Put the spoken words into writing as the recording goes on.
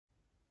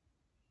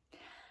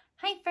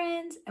Hi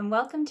friends, and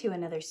welcome to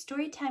another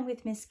story time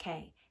with Miss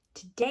K.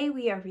 Today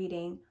we are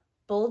reading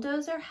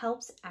Bulldozer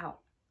Helps Out,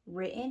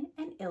 written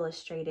and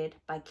illustrated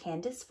by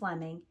Candace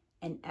Fleming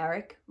and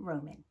Eric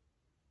Roman.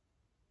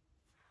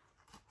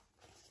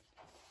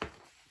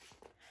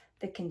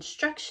 The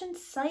construction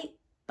site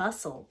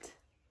bustled.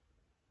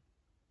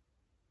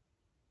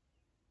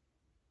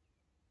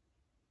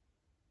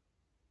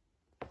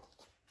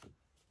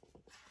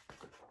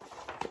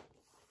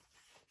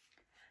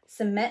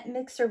 Cement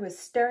mixer was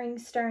stirring.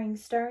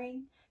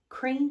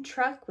 Crane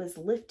truck was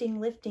lifting.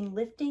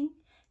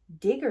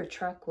 Digger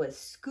truck was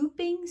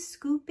scooping.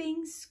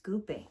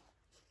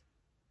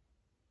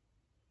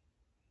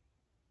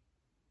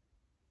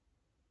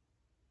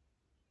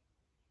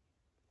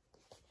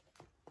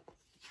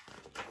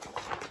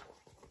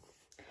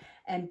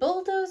 And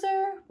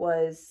Bulldozer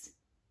was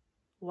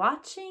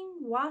watching,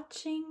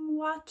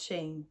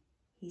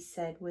 he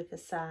said with a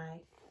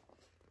sigh.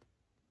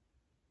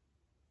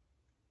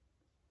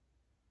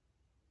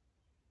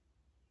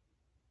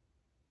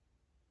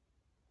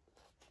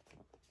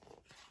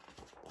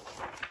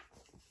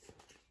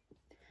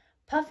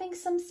 Puffing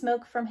some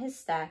smoke from his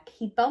stack,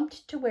 he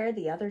bumped to where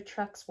the other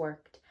trucks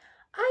worked.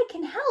 "I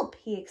can help,"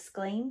 he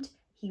exclaimed.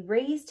 He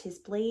raised his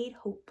blade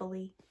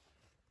hopefully.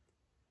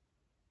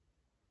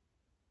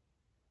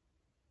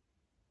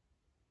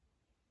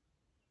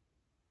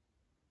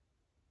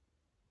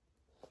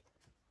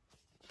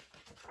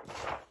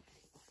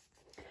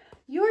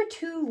 "You're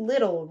too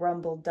little,"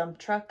 rumbled Dump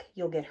Truck.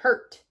 "You'll get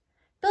hurt."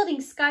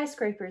 "Building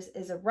skyscrapers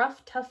is a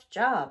rough, tough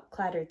job,"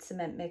 clattered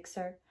Cement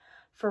Mixer.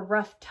 "For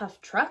rough, tough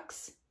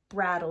trucks,"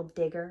 brattled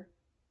Digger.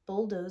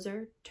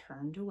 Bulldozer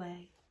turned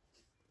away.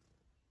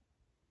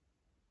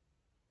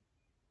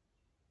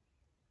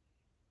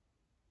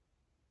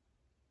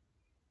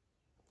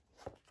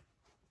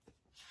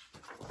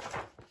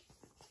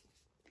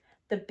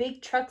 The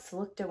big trucks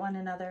looked at one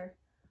another.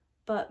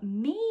 "But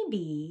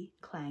maybe,"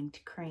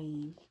 clanged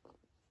Crane.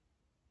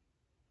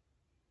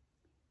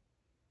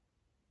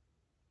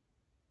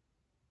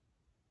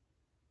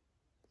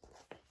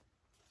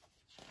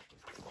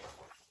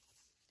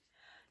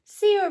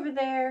 "See over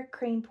there,"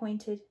 Crane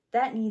pointed.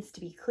 "That needs to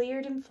be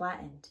cleared and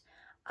flattened."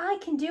 I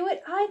can do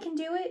it,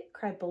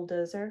 cried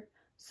Bulldozer.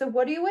 "So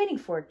what are you waiting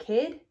for,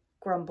 kid?"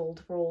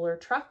 grumbled Roller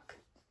Truck.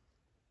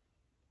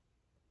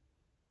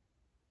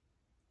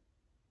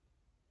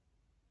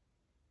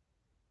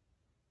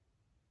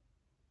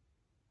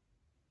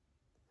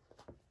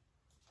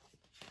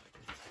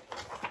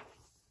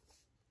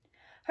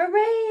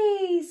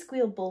 "Hooray!"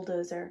 squealed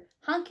Bulldozer.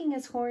 Honking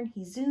his horn,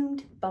 he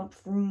zoomed, bump,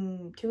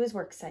 vroom, to his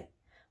work site.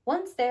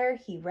 Once there,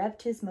 he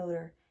revved his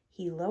motor.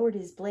 He lowered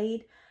his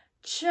blade.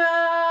 Charge!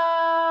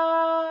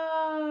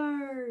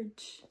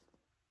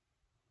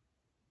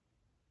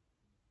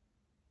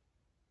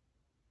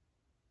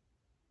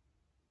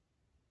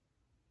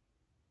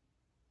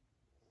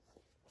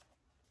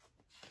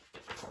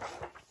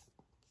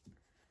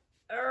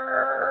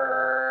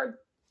 Urgh!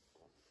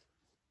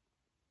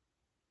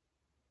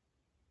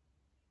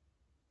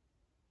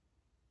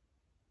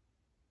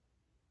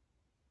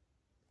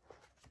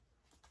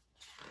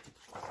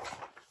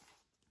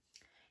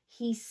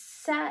 He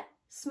sat,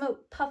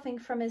 smoke puffing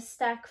from his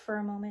stack for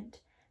a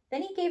moment.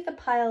 Then he gave the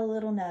pile a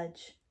little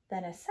nudge,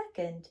 then a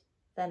second,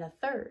 then a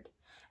third.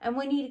 And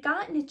when he'd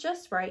gotten it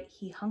just right,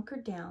 he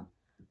hunkered down,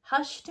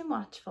 hushed and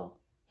watchful.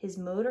 His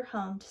motor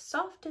hummed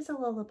soft as a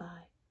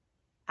lullaby.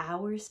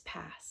 Hours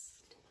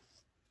passed.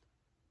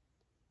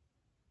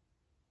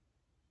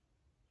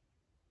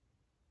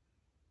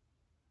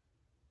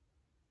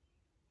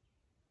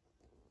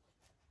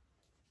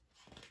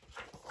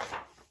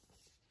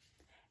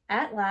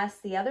 At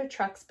last, the other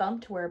trucks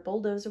bumped where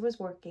Bulldozer was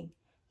working.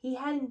 He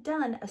hadn't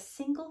done a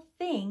single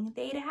thing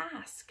they'd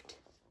asked.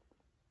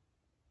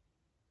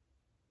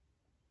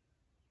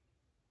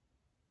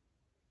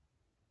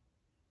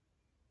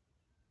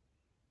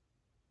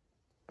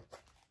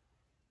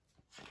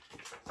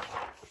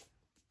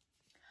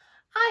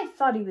 "I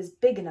thought he was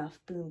big enough,"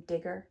 boomed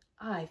Digger.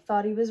 "I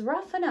thought he was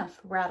rough enough,"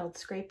 rattled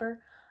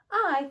Scraper.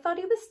 "I thought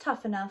he was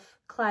tough enough,"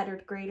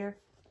 clattered Grader.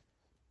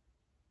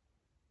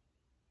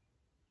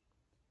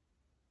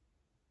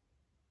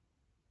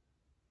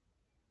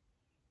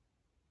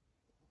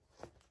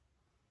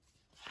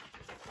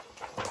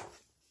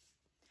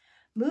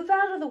 "Move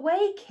out of the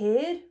way,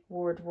 kid,"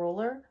 roared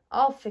Roller.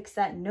 "I'll fix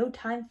that in no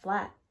time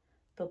flat."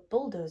 But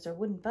Bulldozer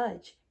wouldn't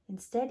budge.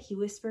 Instead, he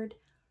whispered,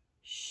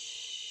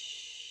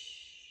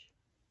 "Shh."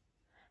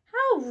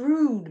 "How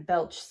rude,"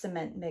 belched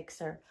Cement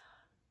Mixer.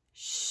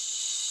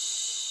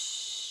 "Shh."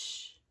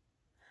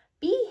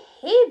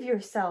 "Behave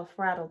yourself,"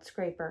 rattled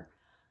Scraper.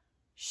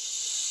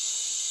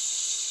 "Shh."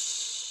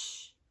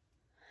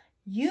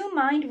 "You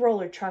mind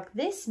Roller Truck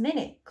this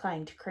minute,"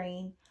 clanged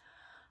Crane.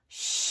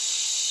 "Shh."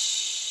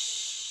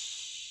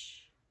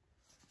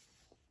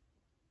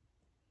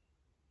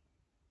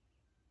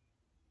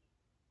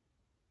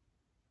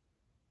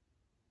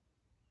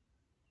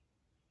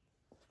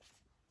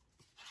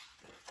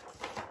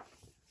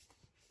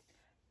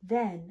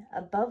 Then,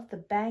 above the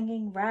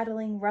banging,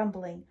 rattling,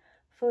 rumbling,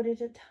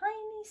 floated a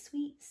tiny,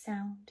 sweet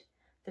sound.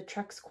 The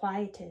trucks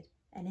quieted,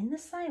 and in the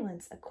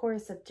silence a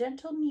chorus of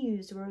gentle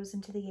mews rose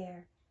into the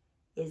air.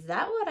 "Is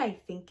that what I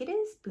think it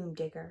is?" boomed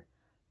Digger.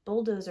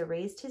 Bulldozer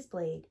raised his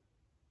blade.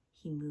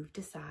 He moved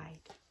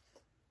aside.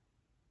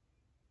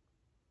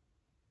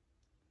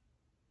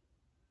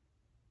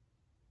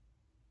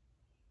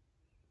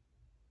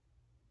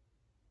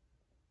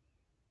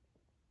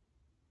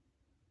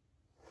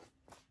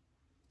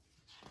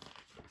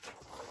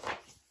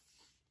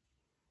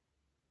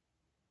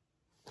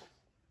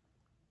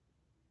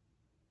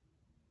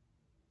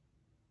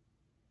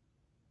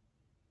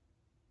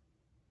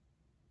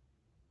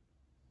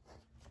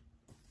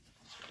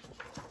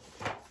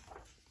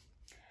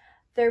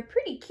 "They're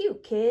pretty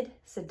cute, kid,"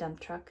 said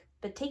Dump Truck,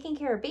 "but taking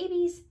care of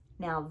babies,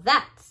 now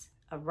that's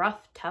a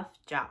rough,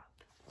 tough job."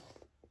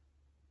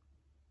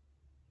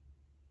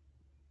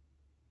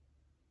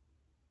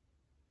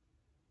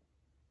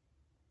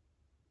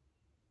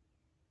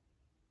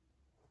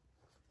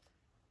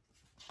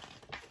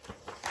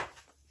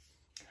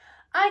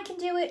 "I can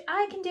do it!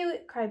 I can do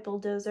it!" cried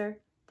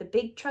Bulldozer. The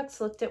big trucks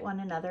looked at one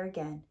another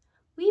again.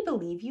 "We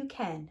believe you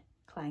can,"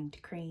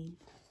 clanged Crane.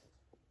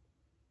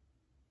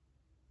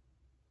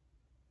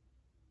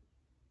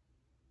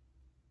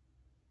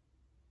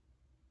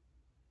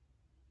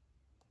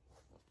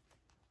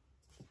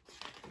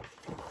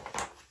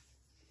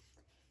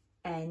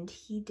 And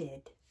he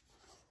did.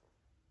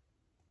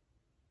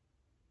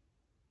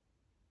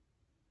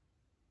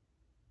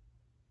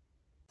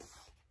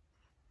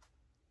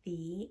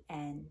 The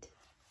end.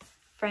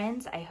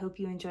 Friends, I hope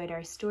you enjoyed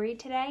our story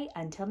today.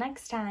 Until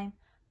next time,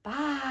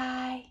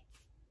 bye!